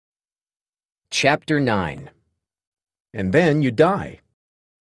Chapter 9. And then you die.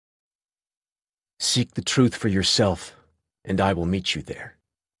 Seek the truth for yourself, and I will meet you there.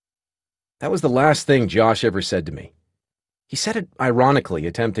 That was the last thing Josh ever said to me. He said it ironically,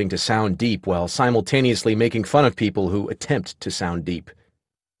 attempting to sound deep while simultaneously making fun of people who attempt to sound deep.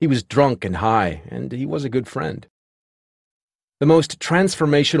 He was drunk and high, and he was a good friend. The most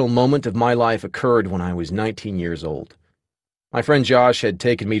transformational moment of my life occurred when I was 19 years old. My friend Josh had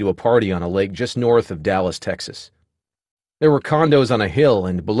taken me to a party on a lake just north of Dallas, Texas. There were condos on a hill,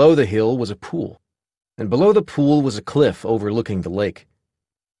 and below the hill was a pool. And below the pool was a cliff overlooking the lake.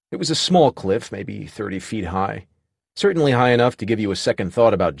 It was a small cliff, maybe 30 feet high, certainly high enough to give you a second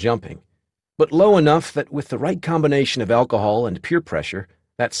thought about jumping, but low enough that with the right combination of alcohol and peer pressure,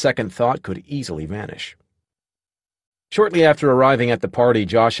 that second thought could easily vanish. Shortly after arriving at the party,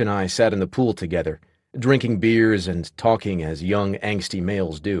 Josh and I sat in the pool together, drinking beers and talking as young, angsty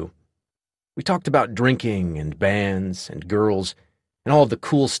males do. We talked about drinking and bands and girls and all of the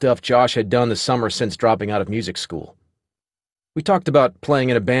cool stuff Josh had done the summer since dropping out of music school. We talked about playing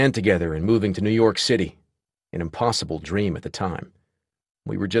in a band together and moving to New York City, an impossible dream at the time.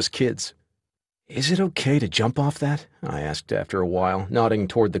 We were just kids. "Is it okay to jump off that?" I asked after a while, nodding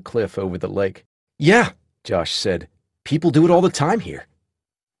toward the cliff over the lake. "Yeah," Josh said. "People do it all the time here."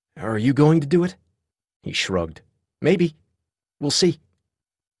 "Are you going to do it?" He shrugged. "Maybe. We'll see."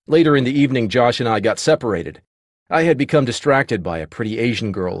 Later in the evening, Josh and I got separated. I had become distracted by a pretty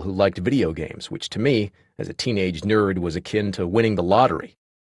Asian girl who liked video games, which to me, as a teenage nerd, was akin to winning the lottery.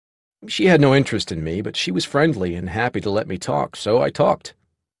 She had no interest in me, but she was friendly and happy to let me talk, so I talked.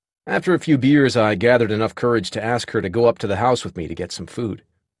 After a few beers, I gathered enough courage to ask her to go up to the house with me to get some food.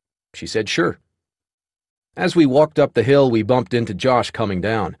 She said sure. As we walked up the hill, we bumped into Josh coming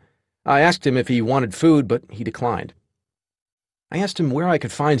down. I asked him if he wanted food, but he declined. I asked him where I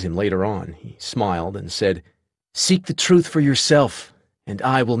could find him later on. He smiled and said, "Seek the truth for yourself, and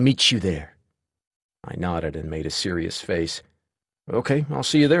I will meet you there." I nodded and made a serious face. "Okay, I'll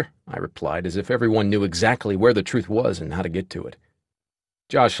see you there," I replied, as if everyone knew exactly where the truth was and how to get to it.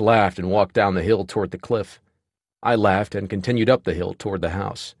 Josh laughed and walked down the hill toward the cliff. I laughed and continued up the hill toward the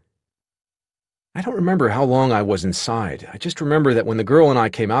house. I don't remember how long I was inside. I just remember that when the girl and I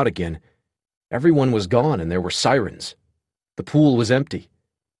came out again, everyone was gone and there were sirens. The pool was empty.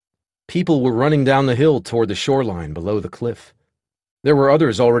 People were running down the hill toward the shoreline below the cliff. There were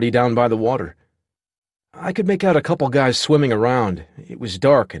others already down by the water. I could make out a couple guys swimming around. It was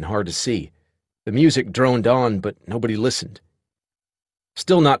dark and hard to see. The music droned on, but nobody listened.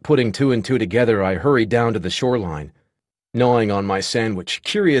 Still not putting two and two together, I hurried down to the shoreline, gnawing on my sandwich,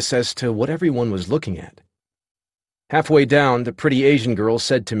 curious as to what everyone was looking at. Halfway down, the pretty Asian girl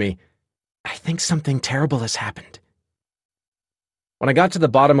said to me, "I think something terrible has happened." When I got to the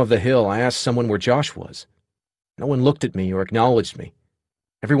bottom of the hill, I asked someone where Josh was. No one looked at me or acknowledged me.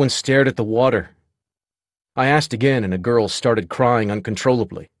 Everyone stared at the water. I asked again, and a girl started crying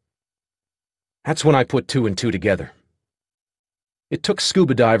uncontrollably. That's when I put two and two together. It took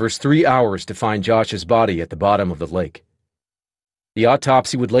scuba divers 3 hours to find Josh's body at the bottom of the lake. The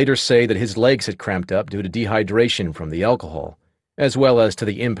autopsy would later say that his legs had cramped up due to dehydration from the alcohol, as well as to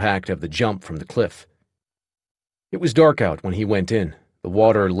the impact of the jump from the cliff. It was dark out when he went in, the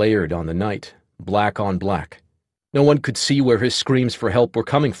water layered on the night, black on black. No one could see where his screams for help were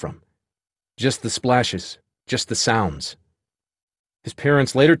coming from. Just the splashes, just the sounds. His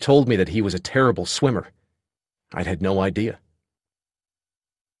parents later told me that he was a terrible swimmer. I'd had no idea.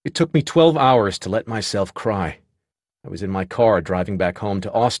 It took me 12 hours to let myself cry. I was in my car driving back home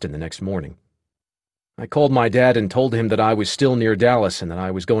to Austin the next morning. I called my dad and told him that I was still near Dallas and that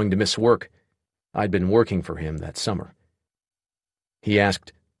I was going to miss work. I'd been working for him that summer. He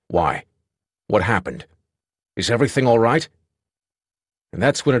asked, "Why? What happened? Is everything all right?" And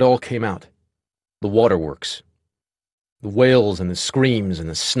that's when it all came out. The waterworks. The wails and the screams and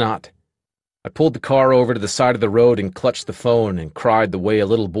the snot. I pulled the car over to the side of the road and clutched the phone and cried the way a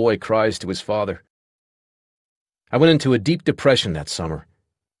little boy cries to his father. I went into a deep depression that summer.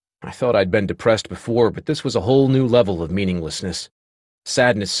 I thought I'd been depressed before, but this was a whole new level of meaninglessness.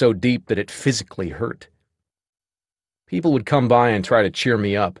 Sadness so deep that it physically hurt. People would come by and try to cheer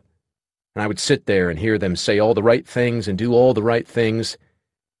me up, and I would sit there and hear them say all the right things and do all the right things,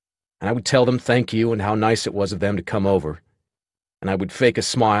 and I would tell them thank you and how nice it was of them to come over, and I would fake a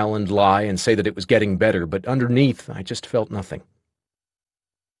smile and lie and say that it was getting better, but underneath I just felt nothing.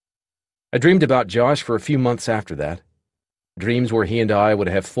 I dreamed about Josh for a few months after that, dreams where he and I would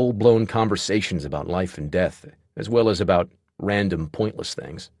have full-blown conversations about life and death, as well as about random, pointless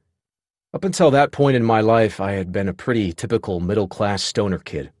things. Up until that point in my life, I had been a pretty typical middle-class stoner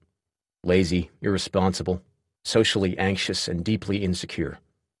kid. Lazy, irresponsible, socially anxious, and deeply insecure.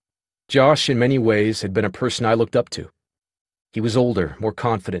 Josh, in many ways, had been a person I looked up to. He was older, more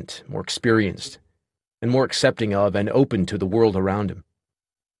confident, more experienced, and more accepting of and open to the world around him.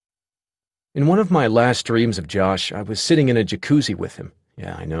 In one of my last dreams of Josh, I was sitting in a jacuzzi with him.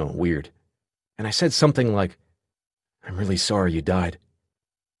 Yeah, I know, weird. And I said something like, "I'm really sorry you died."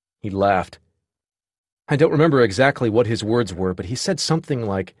 He laughed. I don't remember exactly what his words were, but he said something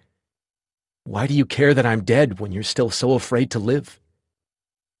like, "Why do you care that I'm dead when you're still so afraid to live?"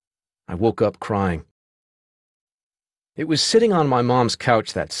 I woke up crying. It was sitting on my mom's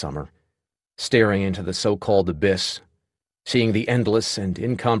couch that summer, staring into the so-called abyss, seeing the endless and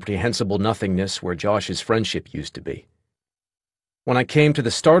incomprehensible nothingness where Josh's friendship used to be, when I came to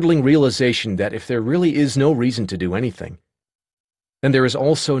the startling realization that if there really is no reason to do anything, then there is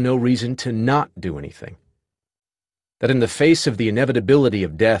also no reason to not do anything. That in the face of the inevitability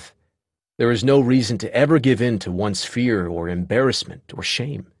of death, there is no reason to ever give in to one's fear or embarrassment or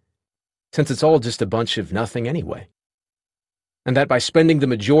shame, since it's all just a bunch of nothing anyway. And that by spending the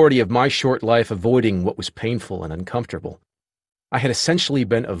majority of my short life avoiding what was painful and uncomfortable, I had essentially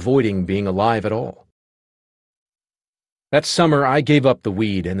been avoiding being alive at all. That summer, I gave up the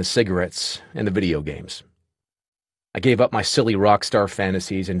weed and the cigarettes and the video games. I gave up my silly rock star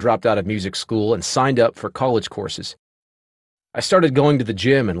fantasies and dropped out of music school and signed up for college courses. I started going to the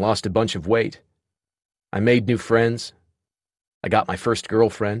gym and lost a bunch of weight. I made new friends. I got my first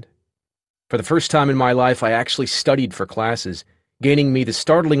girlfriend. For the first time in my life, I actually studied for classes, gaining me the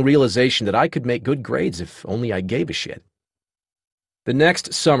startling realization that I could make good grades if only I gave a shit. The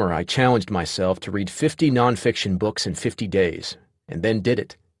next summer, I challenged myself to read 50 nonfiction books in 50 days, and then did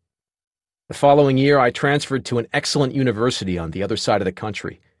it. The following year, I transferred to an excellent university on the other side of the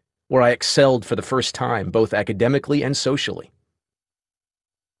country, where I excelled for the first time, both academically and socially.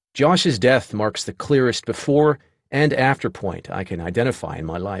 Josh's death marks the clearest before and after point I can identify in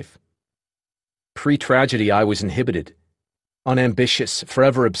my life. Pre-tragedy, I was inhibited, unambitious,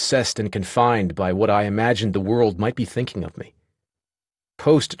 forever obsessed and confined by what I imagined the world might be thinking of me.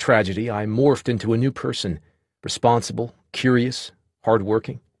 Post-tragedy, I morphed into a new person, responsible, curious,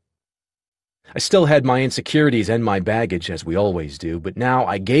 hardworking. I still had my insecurities and my baggage, as we always do, but now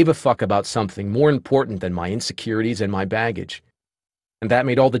I gave a fuck about something more important than my insecurities and my baggage, and that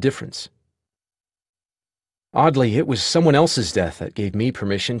made all the difference. Oddly, it was someone else's death that gave me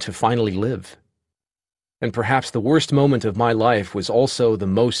permission to finally live. And perhaps the worst moment of my life was also the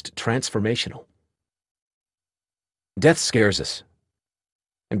most transformational. Death scares us.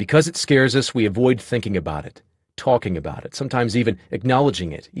 And because it scares us, we avoid thinking about it, talking about it, sometimes even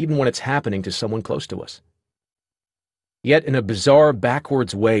acknowledging it, even when it's happening to someone close to us. Yet, in a bizarre,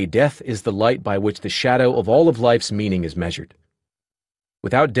 backwards way, death is the light by which the shadow of all of life's meaning is measured.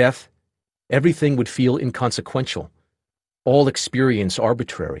 Without death, everything would feel inconsequential, all experience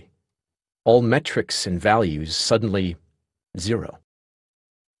arbitrary, all metrics and values suddenly zero.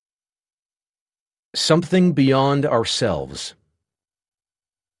 Something beyond ourselves.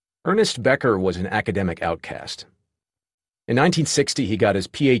 Ernest Becker was an academic outcast. In 1960, he got his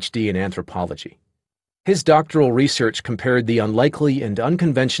PhD in anthropology. His doctoral research compared the unlikely and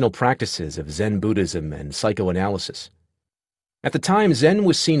unconventional practices of Zen Buddhism and psychoanalysis. At the time, Zen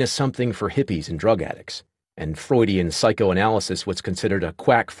was seen as something for hippies and drug addicts, and Freudian psychoanalysis was considered a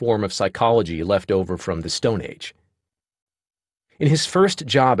quack form of psychology left over from the Stone Age. In his first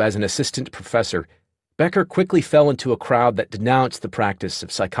job as an assistant professor, Becker quickly fell into a crowd that denounced the practice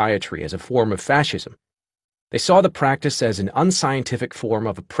of psychiatry as a form of fascism. They saw the practice as an unscientific form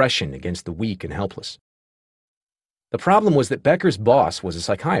of oppression against the weak and helpless. The problem was that Becker's boss was a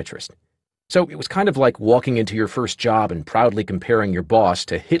psychiatrist, so it was kind of like walking into your first job and proudly comparing your boss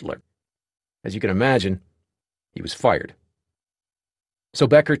to Hitler. As you can imagine, he was fired. So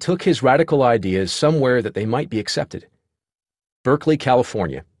Becker took his radical ideas somewhere that they might be accepted. Berkeley,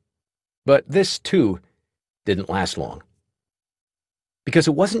 California. But this, too, didn't last long. Because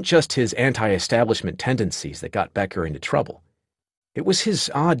it wasn't just his anti-establishment tendencies that got Becker into trouble. It was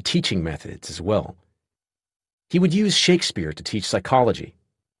his odd teaching methods as well. He would use Shakespeare to teach psychology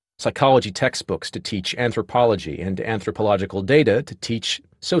textbooks to teach anthropology, and anthropological data to teach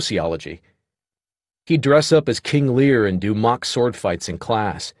sociology. He'd dress up as King Lear and do mock sword fights in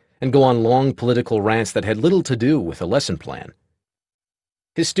class, and go on long political rants that had little to do with a lesson plan.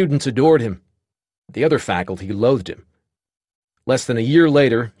 His students adored him. The other faculty loathed him. Less than a year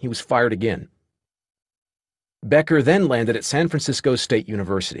later, he was fired again. Becker then landed at San Francisco State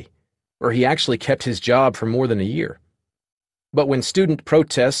University, where he actually kept his job for more than a year. But when student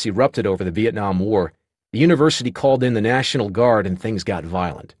protests erupted over the Vietnam War, the university called in the National Guard and things got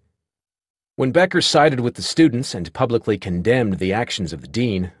violent. When Becker sided with the students and publicly condemned the actions of the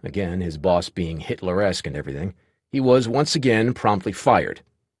dean, again his boss being Hitler-esque and everything, he was once again promptly fired.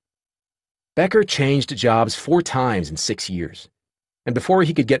 Becker changed jobs 4 times in 6 years, and before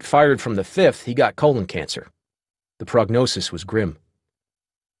he could get fired from the 5th, he got colon cancer. The prognosis was grim.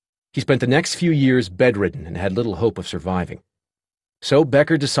 He spent the next few years bedridden and had little hope of surviving. So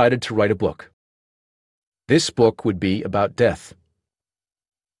Becker decided to write a book. This book would be about death.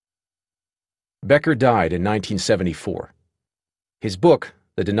 Becker died in 1974. His book,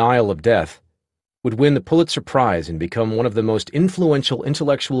 The Denial of Death, would win the Pulitzer Prize and become one of the most influential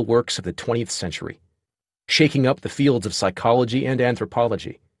intellectual works of the 20th century, shaking up the fields of psychology and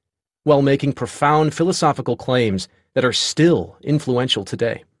anthropology, while making profound philosophical claims that are still influential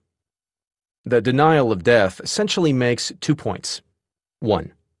today. The Denial of Death essentially makes 2 points.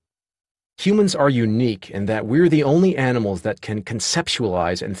 1. Humans are unique in that we're the only animals that can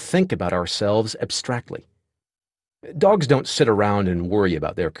conceptualize and think about ourselves abstractly. Dogs don't sit around and worry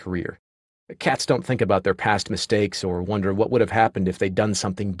about their career. Cats don't think about their past mistakes or wonder what would have happened if they'd done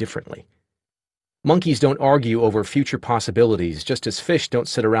something differently. Monkeys don't argue over future possibilities, just as fish don't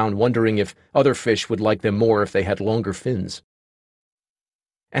sit around wondering if other fish would like them more if they had longer fins.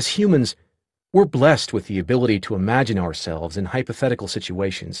 As humans, we're blessed with the ability to imagine ourselves in hypothetical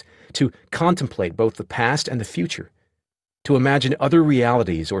situations, to contemplate both the past and the future, to imagine other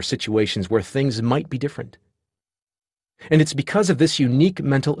realities or situations where things might be different. And it's because of this unique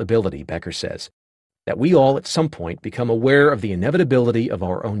mental ability, Becker says, that we all at some point become aware of the inevitability of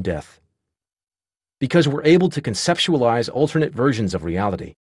our own death. Because we're able to conceptualize alternate versions of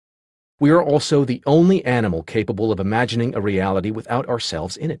reality, we are also the only animal capable of imagining a reality without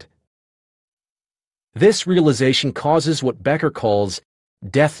ourselves in it. This realization causes what Becker calls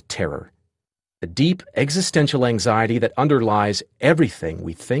death terror, the deep existential anxiety that underlies everything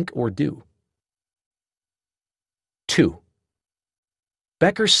we think or do. 2.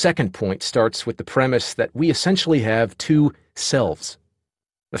 Becker's second point starts with the premise that we essentially have 2 selves.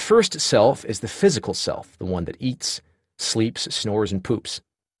 The first self is the physical self, the one that eats, sleeps, snores, and poops.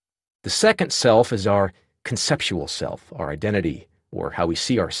 The second self is our conceptual self, our identity, or how we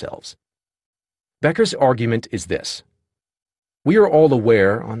see ourselves. Becker's argument is this. We are all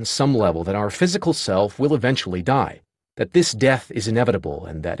aware on some level that our physical self will eventually die, that this death is inevitable,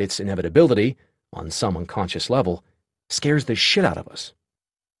 and that its inevitability, on some unconscious level, scares the shit out of us.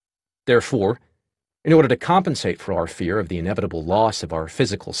 Therefore, in order to compensate for our fear of the inevitable loss of our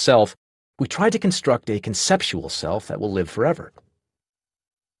physical self, we try to construct a conceptual self that will live forever.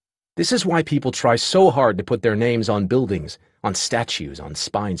 This is why people try so hard to put their names on buildings, on statues, on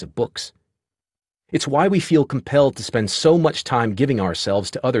spines of books. It's why we feel compelled to spend so much time giving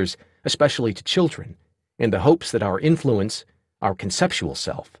ourselves to others, especially to children, in the hopes that our influence, our conceptual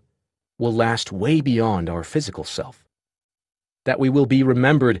self, will last way beyond our physical self. That we will be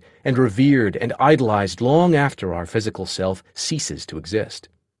remembered and revered and idolized long after our physical self ceases to exist.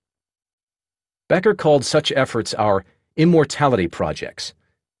 Becker called such efforts our immortality projects,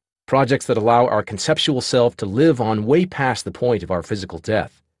 projects that allow our conceptual self to live on way past the point of our physical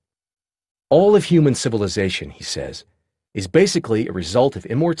death. All of human civilization, he says, is basically a result of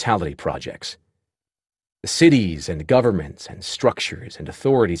immortality projects. The cities and governments and structures and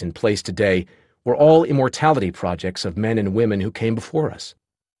authorities in place today were all immortality projects of men and women who came before us.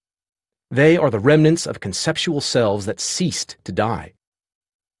 They are the remnants of conceptual selves that ceased to die.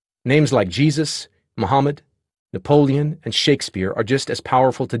 Names like Jesus, Muhammad, Napoleon, and Shakespeare are just as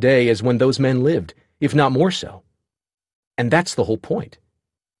powerful today as when those men lived, if not more so. And that's the whole point.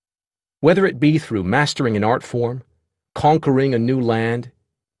 Whether it be through mastering an art form, conquering a new land,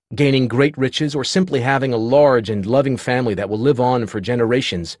 gaining great riches, or simply having a large and loving family that will live on for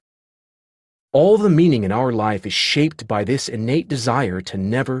generations, all the meaning in our life is shaped by this innate desire to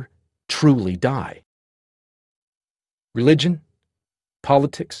never truly die. Religion,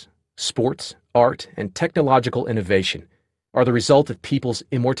 politics, sports, art, and technological innovation are the result of people's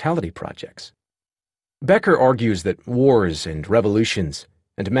immortality projects. Becker argues that wars and revolutions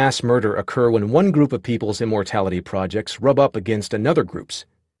and mass murder occur when one group of people's immortality projects rub up against another group's.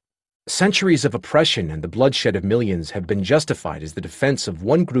 Centuries of oppression and the bloodshed of millions have been justified as the defense of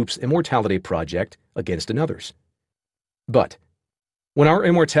one group's immortality project against another's. But when our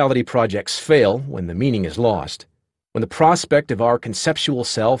immortality projects fail, when the meaning is lost, when the prospect of our conceptual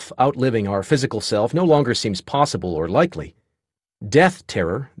self outliving our physical self no longer seems possible or likely, death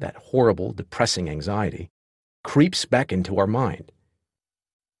terror, that horrible, depressing anxiety, creeps back into our mind.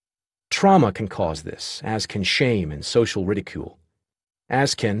 Trauma can cause this, as can shame and social ridicule,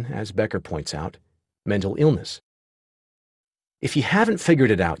 as can, as Becker points out, mental illness. If you haven't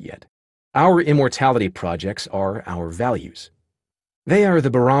figured it out yet, Our immortality projects are our values. They are the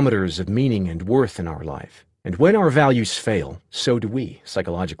barometers of meaning and worth in our life, and when our values fail, so do we,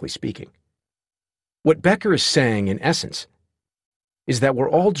 psychologically speaking. What Becker is saying, in essence, is that we're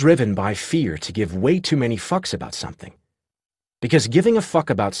all driven by fear to give way too many fucks about something. Because giving a fuck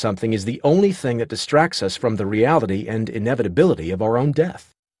about something is the only thing that distracts us from the reality and inevitability of our own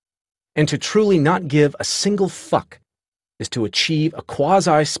death. And to truly not give a single fuck is to achieve a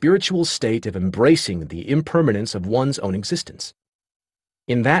quasi-spiritual state of embracing the impermanence of one's own existence.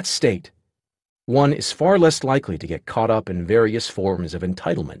 In that state, one is far less likely to get caught up in various forms of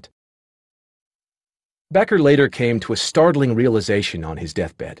entitlement. Becker later came to a startling realization on his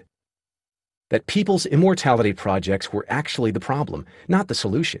deathbed: that people's immortality projects were actually the problem, not the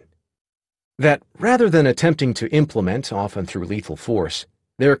solution. That rather than attempting to implement, often through lethal force,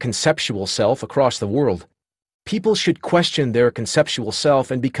 their conceptual self across the world, people should question their conceptual self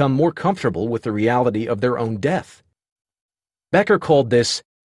and become more comfortable with the reality of their own death. Becker called this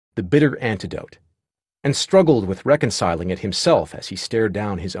the bitter antidote, and struggled with reconciling it himself as he stared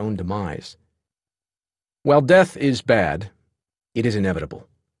down his own demise. While death is bad, it is inevitable.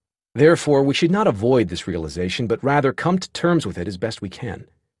 Therefore, we should not avoid this realization, but rather come to terms with it as best we can.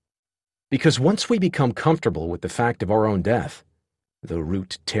 Because once we become comfortable with the fact of our own death, the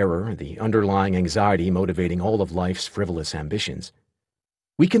root terror, the underlying anxiety motivating all of life's frivolous ambitions,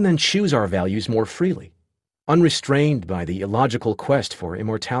 we can then choose our values more freely, unrestrained by the illogical quest for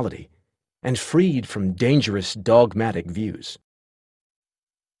immortality, and freed from dangerous dogmatic views.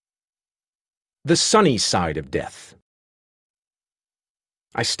 The sunny side of death.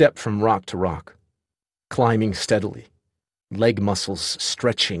 I step from rock to rock, climbing steadily, leg muscles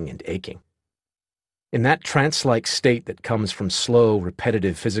stretching and aching. In that trance-like state that comes from slow,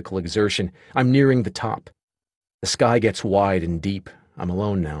 repetitive physical exertion, I'm nearing the top. The sky gets wide and deep. I'm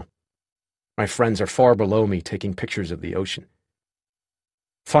alone now. My friends are far below me, taking pictures of the ocean.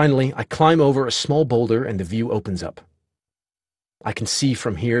 Finally, I climb over a small boulder and the view opens up. I can see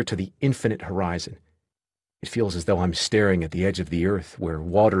from here to the infinite horizon. It feels as though I'm staring at the edge of the earth, where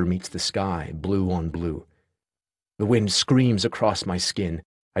water meets the sky, blue on blue. The wind screams across my skin.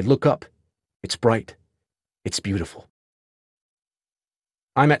 I look up. It's bright. It's beautiful.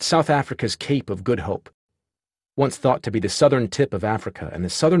 I'm at South Africa's Cape of Good Hope, once thought to be the southern tip of Africa and the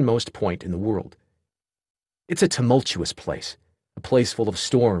southernmost point in the world. It's a tumultuous place, a place full of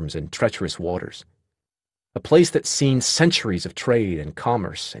storms and treacherous waters. A place that's seen centuries of trade and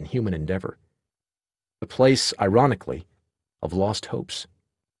commerce and human endeavor. A place, ironically, of lost hopes.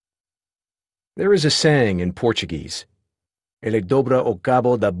 There is a saying in Portuguese, "Ele dobra o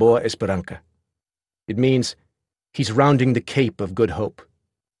cabo da boa esperança." It means, he's rounding the Cape of Good Hope.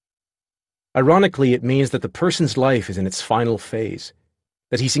 Ironically, it means that the person's life is in its final phase,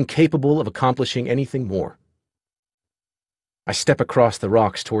 that he's incapable of accomplishing anything more. I step across the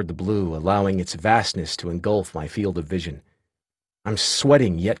rocks toward the blue, allowing its vastness to engulf my field of vision. I'm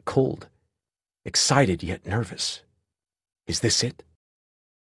sweating yet cold, excited yet nervous. Is this it?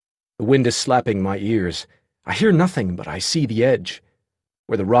 The wind is slapping my ears. I hear nothing, but I see the edge,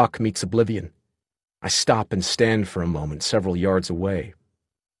 where the rock meets oblivion. I stop and stand for a moment several yards away.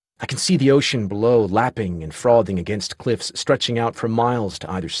 I can see the ocean below lapping and frothing against cliffs stretching out for miles to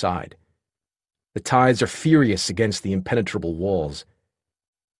either side. The tides are furious against the impenetrable walls.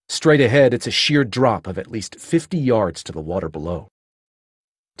 Straight ahead, it's a sheer drop of at least 50 yards to the water below.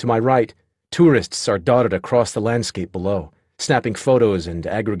 To my right, tourists are dotted across the landscape below, snapping photos and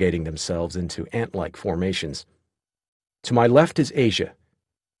aggregating themselves into ant-like formations. To my left is Asia.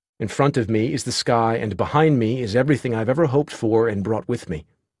 In front of me is the sky, and behind me is everything I've ever hoped for and brought with me.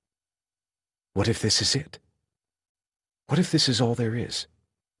 What if this is it? What if this is all there is?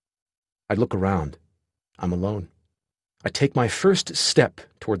 I look around. I'm alone. I take my first step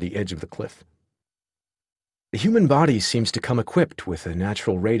toward the edge of the cliff. The human body seems to come equipped with a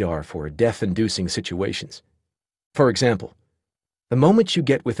natural radar for death-inducing situations. For example, the moment you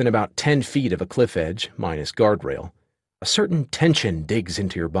get within about 10 feet of a cliff edge, minus guardrail, a certain tension digs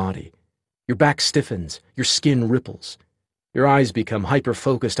into your body. Your back stiffens, your skin ripples. Your eyes become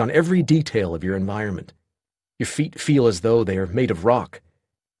hyper-focused on every detail of your environment. Your feet feel as though they are made of rock.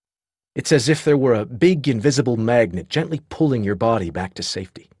 It's as if there were a big invisible magnet gently pulling your body back to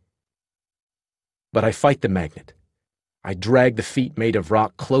safety. But I fight the magnet. I drag the feet made of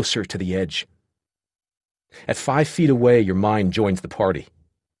rock closer to the edge. At 5 feet away, your mind joins the party.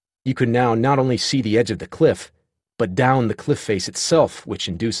 You can now not only see the edge of the cliff, but down the cliff face itself, which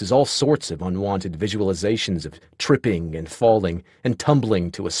induces all sorts of unwanted visualizations of tripping and falling and tumbling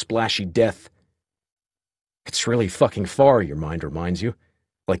to a splashy death. It's really fucking far, your mind reminds you.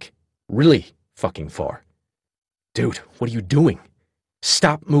 Like, Really fucking far. Dude, what are you doing?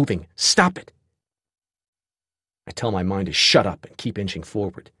 Stop moving. Stop it. I tell my mind to shut up and keep inching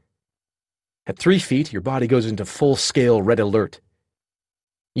forward. At 3 feet, your body goes into full-scale red alert.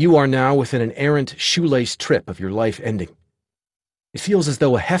 You are now within an errant shoelace trip of your life ending. It feels as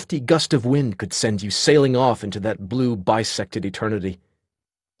though a hefty gust of wind could send you sailing off into that blue bisected eternity.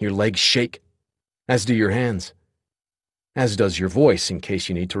 Your legs shake, as do your hands. As does your voice, in case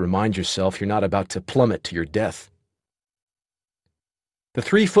you need to remind yourself you're not about to plummet to your death. The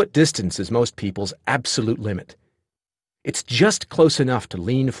 3-foot distance is most people's absolute limit. It's just close enough to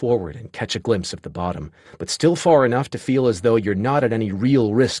lean forward and catch a glimpse of the bottom, but still far enough to feel as though you're not at any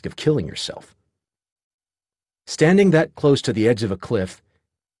real risk of killing yourself. Standing that close to the edge of a cliff,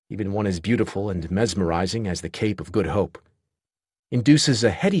 even one as beautiful and mesmerizing as the Cape of Good Hope, induces a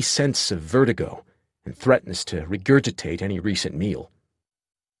heady sense of vertigo and threatens to regurgitate any recent meal.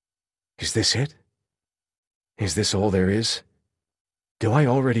 Is this it? Is this all there is? Do I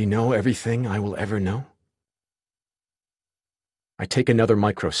already know everything I will ever know? I take another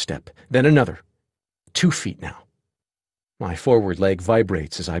micro-step, then another. 2 feet now. My forward leg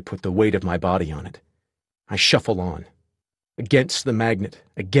vibrates as I put the weight of my body on it. I shuffle on. Against the magnet,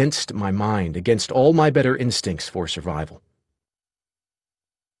 against my mind, against all my better instincts for survival.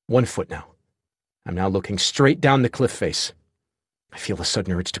 1 foot now. I'm now looking straight down the cliff face. I feel a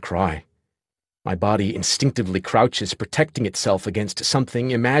sudden urge to cry. My body instinctively crouches, protecting itself against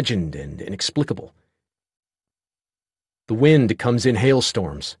something imagined and inexplicable. The wind comes in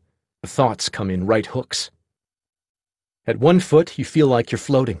hailstorms. The thoughts come in right hooks. At 1 foot, you feel like you're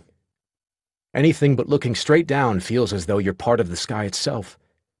floating. Anything but looking straight down feels as though you're part of the sky itself.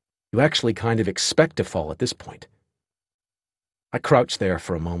 You actually kind of expect to fall at this point. I crouch there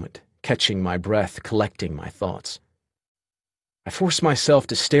for a moment, catching my breath, collecting my thoughts. I force myself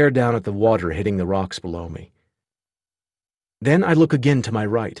to stare down at the water hitting the rocks below me. Then I look again to my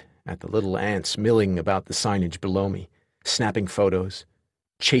right, at the little ants milling about the signage below me, snapping photos,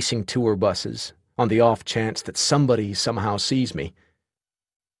 chasing tour buses, on the off chance that somebody somehow sees me.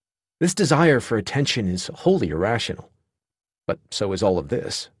 This desire for attention is wholly irrational, but so is all of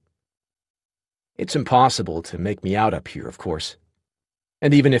this. It's impossible to make me out up here, of course.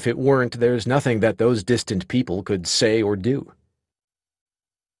 And even if it weren't, there's nothing that those distant people could say or do.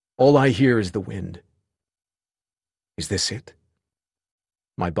 All I hear is the wind. Is this it?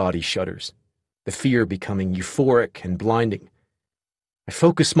 My body shudders, the fear becoming euphoric and blinding. I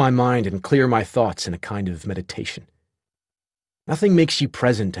focus my mind and clear my thoughts in a kind of meditation. Nothing makes you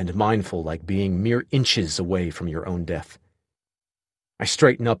present and mindful like being mere inches away from your own death. I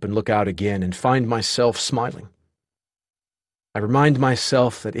straighten up and look out again and find myself smiling. I remind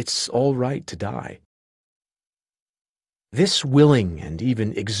myself that it's all right to die. This willing and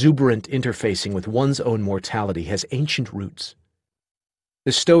even exuberant interfacing with one's own mortality has ancient roots.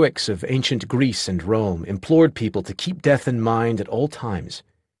 The Stoics of ancient Greece and Rome implored people to keep death in mind at all times,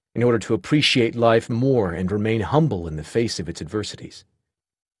 in order to appreciate life more and remain humble in the face of its adversities.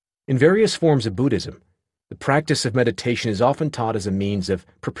 In various forms of Buddhism, the practice of meditation is often taught as a means of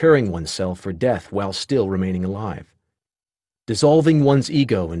preparing oneself for death while still remaining alive. Dissolving one's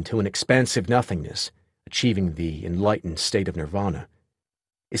ego into an expansive nothingness, achieving the enlightened state of nirvana,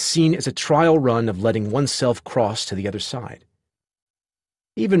 is seen as a trial run of letting oneself cross to the other side.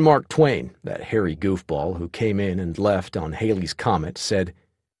 Even Mark Twain, that hairy goofball who came in and left on Halley's Comet, said,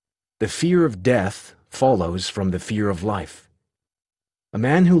 "The fear of death follows from the fear of life. A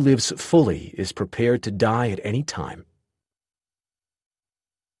man who lives fully is prepared to die at any time."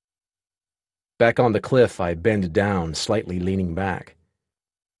 Back on the cliff, I bend down, slightly leaning back.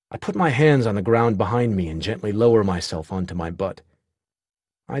 I put my hands on the ground behind me and gently lower myself onto my butt.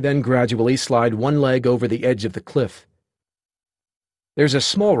 I then gradually slide one leg over the edge of the cliff. There's a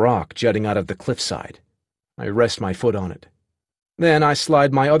small rock jutting out of the cliffside. I rest my foot on it. Then I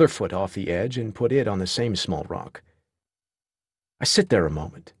slide my other foot off the edge and put it on the same small rock. I sit there a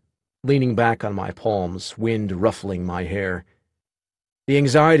moment, leaning back on my palms, wind ruffling my hair. The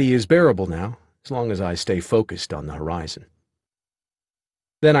anxiety is bearable now, as long as I stay focused on the horizon.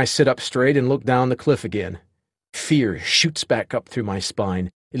 Then I sit up straight and look down the cliff again. Fear shoots back up through my spine,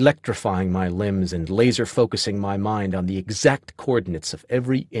 electrifying my limbs and laser-focusing my mind on the exact coordinates of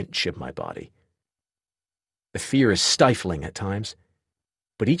every inch of my body. The fear is stifling at times,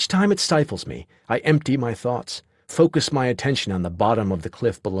 but each time it stifles me, I empty my thoughts, focus my attention on the bottom of the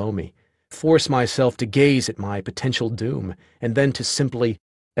cliff below me, force myself to gaze at my potential doom, and then to simply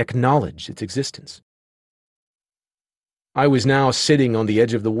acknowledge its existence. I was now sitting on the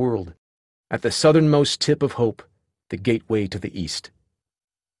edge of the world, at the southernmost tip of hope, the gateway to the east.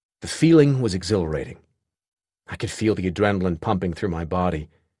 The feeling was exhilarating. I could feel the adrenaline pumping through my body.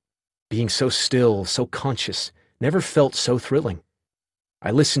 Being so still, so conscious, never felt so thrilling.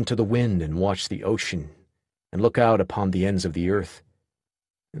 I listened to the wind and watched the ocean and look out upon the ends of the earth.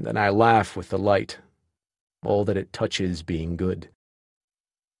 And then I laugh with the light, all that it touches being good.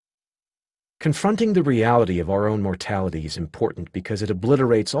 Confronting the reality of our own mortality is important because it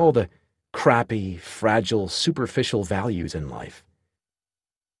obliterates all the crappy, fragile, superficial values in life.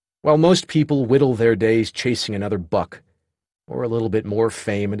 While most people whittle their days chasing another buck, or a little bit more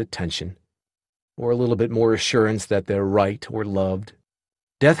fame and attention, or a little bit more assurance that they're right or loved,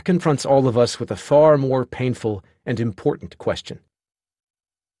 death confronts all of us with a far more painful and important question.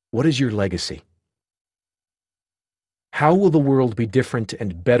 What is your legacy? How will the world be different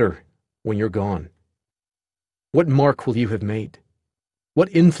and better when you're gone? What mark will you have made? What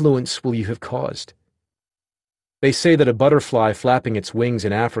influence will you have caused? They say that a butterfly flapping its wings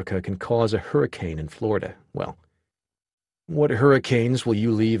in Africa can cause a hurricane in Florida. Well, what hurricanes will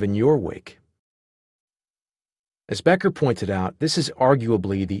you leave in your wake? As Becker pointed out, this is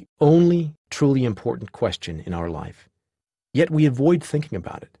arguably the only truly important question in our life. Yet we avoid thinking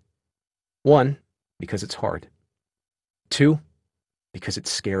about it. 1, because it's hard. 2, because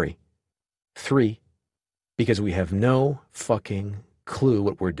it's scary. 3, because we have no fucking clue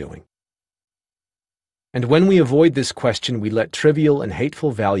what we're doing. And when we avoid this question, we let trivial and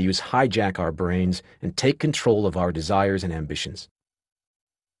hateful values hijack our brains and take control of our desires and ambitions.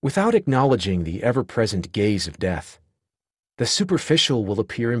 Without acknowledging the ever-present gaze of death, the superficial will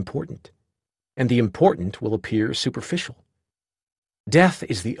appear important, and the important will appear superficial. Death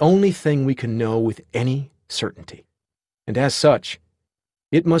is the only thing we can know with any certainty, and as such,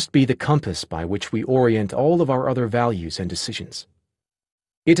 it must be the compass by which we orient all of our other values and decisions.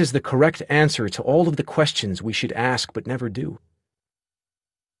 It is the correct answer to all of the questions we should ask but never do.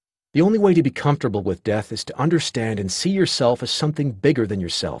 The only way to be comfortable with death is to understand and see yourself as something bigger than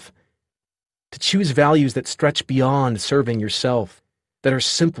yourself, to choose values that stretch beyond serving yourself, that are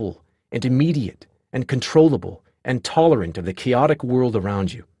simple and immediate and controllable and tolerant of the chaotic world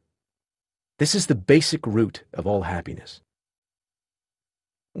around you. This is the basic root of all happiness.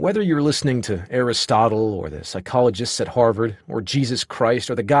 Whether you're listening to Aristotle or the psychologists at Harvard or Jesus Christ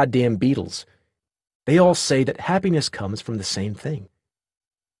or the goddamn Beatles, they all say that happiness comes from the same thing: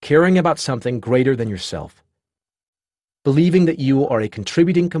 caring about something greater than yourself, believing that you are a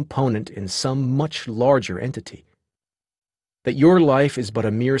contributing component in some much larger entity, that your life is but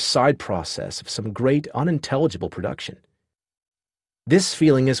a mere side process of some great unintelligible production. This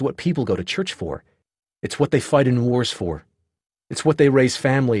feeling is what people go to church for. It's what they fight in wars for. It's what they raise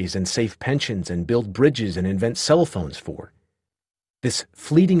families and save pensions and build bridges and invent cell phones for. This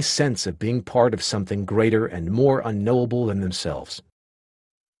fleeting sense of being part of something greater and more unknowable than themselves.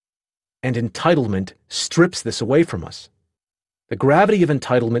 And entitlement strips this away from us. The gravity of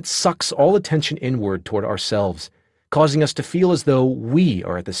entitlement sucks all attention inward toward ourselves, causing us to feel as though we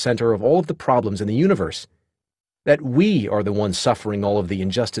are at the center of all of the problems in the universe, that we are the one suffering all of the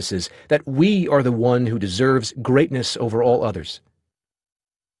injustices, that we are the one who deserves greatness over all others.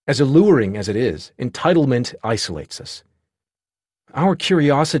 As alluring as it is, entitlement isolates us. Our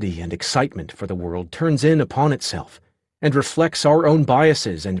curiosity and excitement for the world turns in upon itself and reflects our own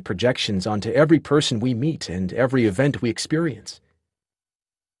biases and projections onto every person we meet and every event we experience.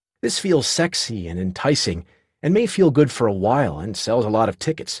 This feels sexy and enticing and may feel good for a while and sells a lot of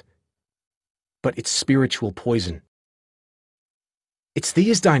tickets. But it's spiritual poison. It's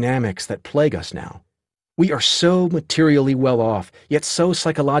these dynamics that plague us now. We are so materially well off, yet so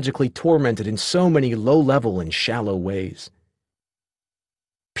psychologically tormented in so many low-level and shallow ways.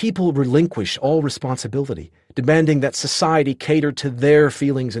 People relinquish all responsibility, demanding that society cater to their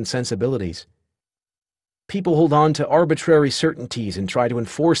feelings and sensibilities. People hold on to arbitrary certainties and try to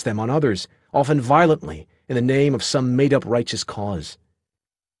enforce them on others, often violently, in the name of some made-up righteous cause.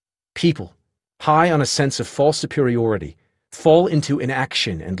 People, high on a sense of false superiority, fall into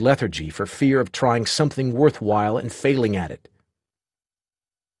inaction and lethargy for fear of trying something worthwhile and failing at it.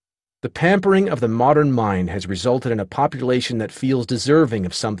 The pampering of the modern mind has resulted in a population that feels deserving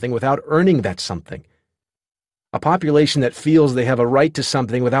of something without earning that something. A population that feels they have a right to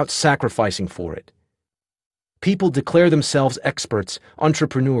something without sacrificing for it. People declare themselves experts,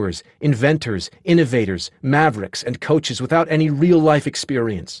 entrepreneurs, inventors, innovators, mavericks, and coaches without any real-life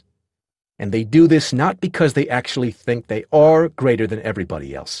experience. And they do this not because they actually think they are greater than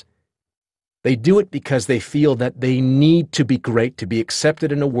everybody else. They do it because they feel that they need to be great to be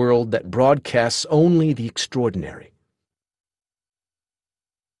accepted in a world that broadcasts only the extraordinary.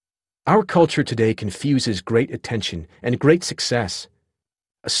 Our culture today confuses great attention and great success,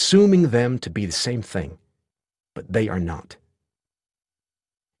 assuming them to be the same thing, but they are not.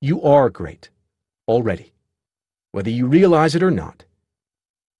 You are great, already, whether you realize it or not,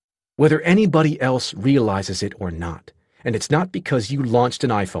 whether anybody else realizes it or not. And it's not because you launched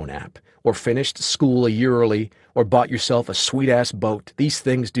an iPhone app, or finished school a year early, or bought yourself a sweet-ass boat. These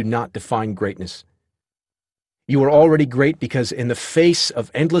things do not define greatness. You are already great because in the face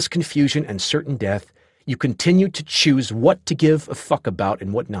of endless confusion and certain death, you continue to choose what to give a fuck about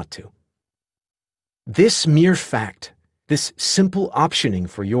and what not to. This mere fact, this simple optioning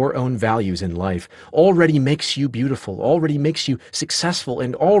for your own values in life, already makes you beautiful, already makes you successful,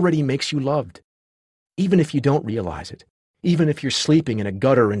 and already makes you loved. Even if you don't realize it, even if you're sleeping in a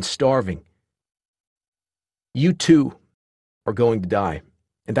gutter and starving. You too are going to die,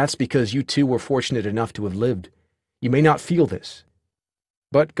 and that's because you too were fortunate enough to have lived. You may not feel this,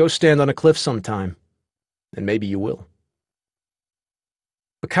 but go stand on a cliff sometime, and maybe you will.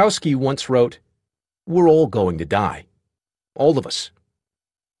 Bukowski once wrote, "We're all going to die. All of us.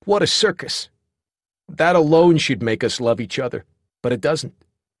 What a circus. That alone should make us love each other, but it doesn't.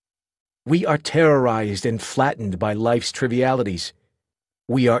 We are terrorized and flattened by life's trivialities.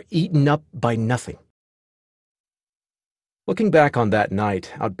 We are eaten up by nothing." Looking back on that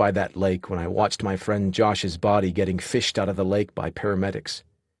night out by that lake when I watched my friend Josh's body getting fished out of the lake by paramedics,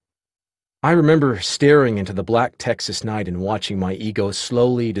 I remember staring into the black Texas night and watching my ego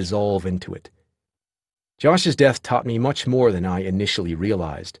slowly dissolve into it. Josh's death taught me much more than I initially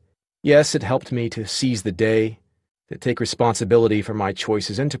realized. Yes, it helped me to seize the day, to take responsibility for my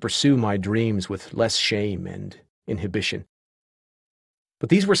choices, and to pursue my dreams with less shame and inhibition. But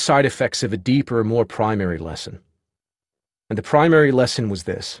these were side effects of a deeper, more primary lesson. And the primary lesson was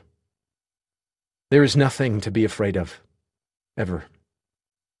this: there is nothing to be afraid of, ever.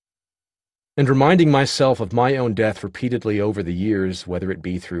 And reminding myself of my own death repeatedly over the years, whether it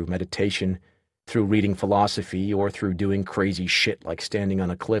be through meditation, through reading philosophy, or through doing crazy shit like standing on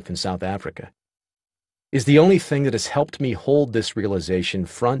a cliff in South Africa, is the only thing that has helped me hold this realization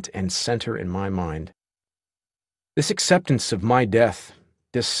front and center in my mind. This acceptance of my death,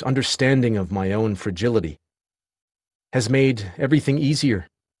 this understanding of my own fragility, has made everything easier.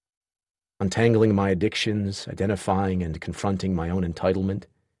 Untangling my addictions, identifying and confronting my own entitlement,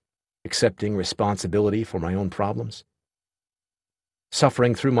 accepting responsibility for my own problems.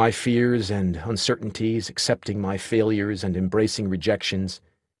 Suffering through my fears and uncertainties, accepting my failures and embracing rejections.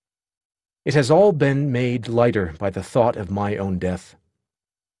 It has all been made lighter by the thought of my own death.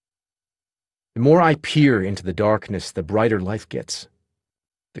 The more I peer into the darkness, the brighter life gets.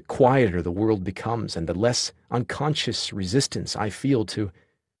 The quieter the world becomes, and the less unconscious resistance I feel to,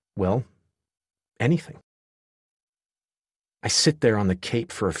 well, anything. I sit there on the cape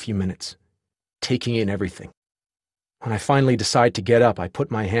for a few minutes, taking in everything. When I finally decide to get up, I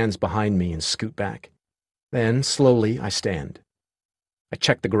put my hands behind me and scoot back. Then, slowly, I stand. I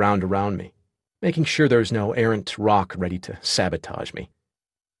check the ground around me, making sure there's no errant rock ready to sabotage me.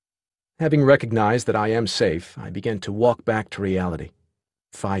 Having recognized that I am safe, I begin to walk back to reality.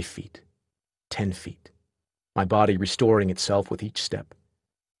 5 feet, 10 feet, my body restoring itself with each step.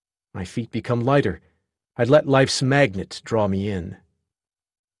 My feet become lighter. I'd let life's magnet draw me in.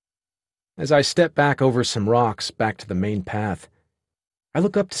 As I step back over some rocks back to the main path, I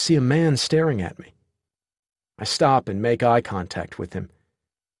look up to see a man staring at me. I stop and make eye contact with him.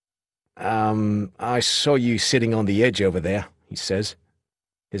 I saw you sitting on the edge over there," he says.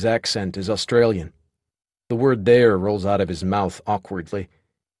 His accent is Australian. The word "there" rolls out of his mouth awkwardly.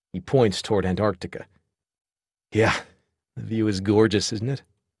 He points toward Antarctica. "Yeah, the view is gorgeous, isn't it?"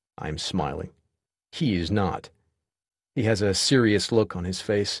 I'm smiling. He is not. He has a serious look on his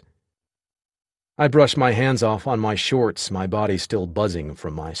face. I brush my hands off on my shorts, my body still buzzing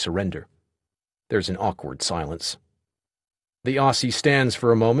from my surrender. There's an awkward silence. The Aussie stands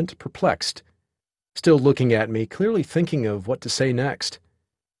for a moment, perplexed, still looking at me, clearly thinking of what to say next.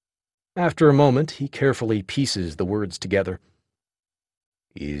 After a moment, he carefully pieces the words together.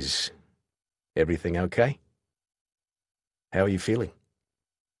 "Is everything okay? How are you feeling?"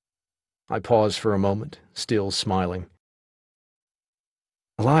 I pause for a moment, still smiling.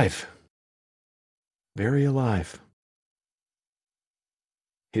 "Alive. Very alive."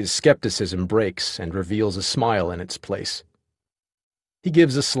 His skepticism breaks and reveals a smile in its place. He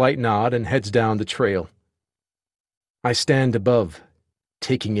gives a slight nod and heads down the trail. I stand above,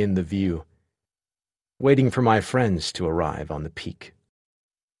 taking in the view, waiting for my friends to arrive on the peak.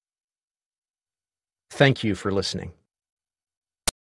 Thank you for listening.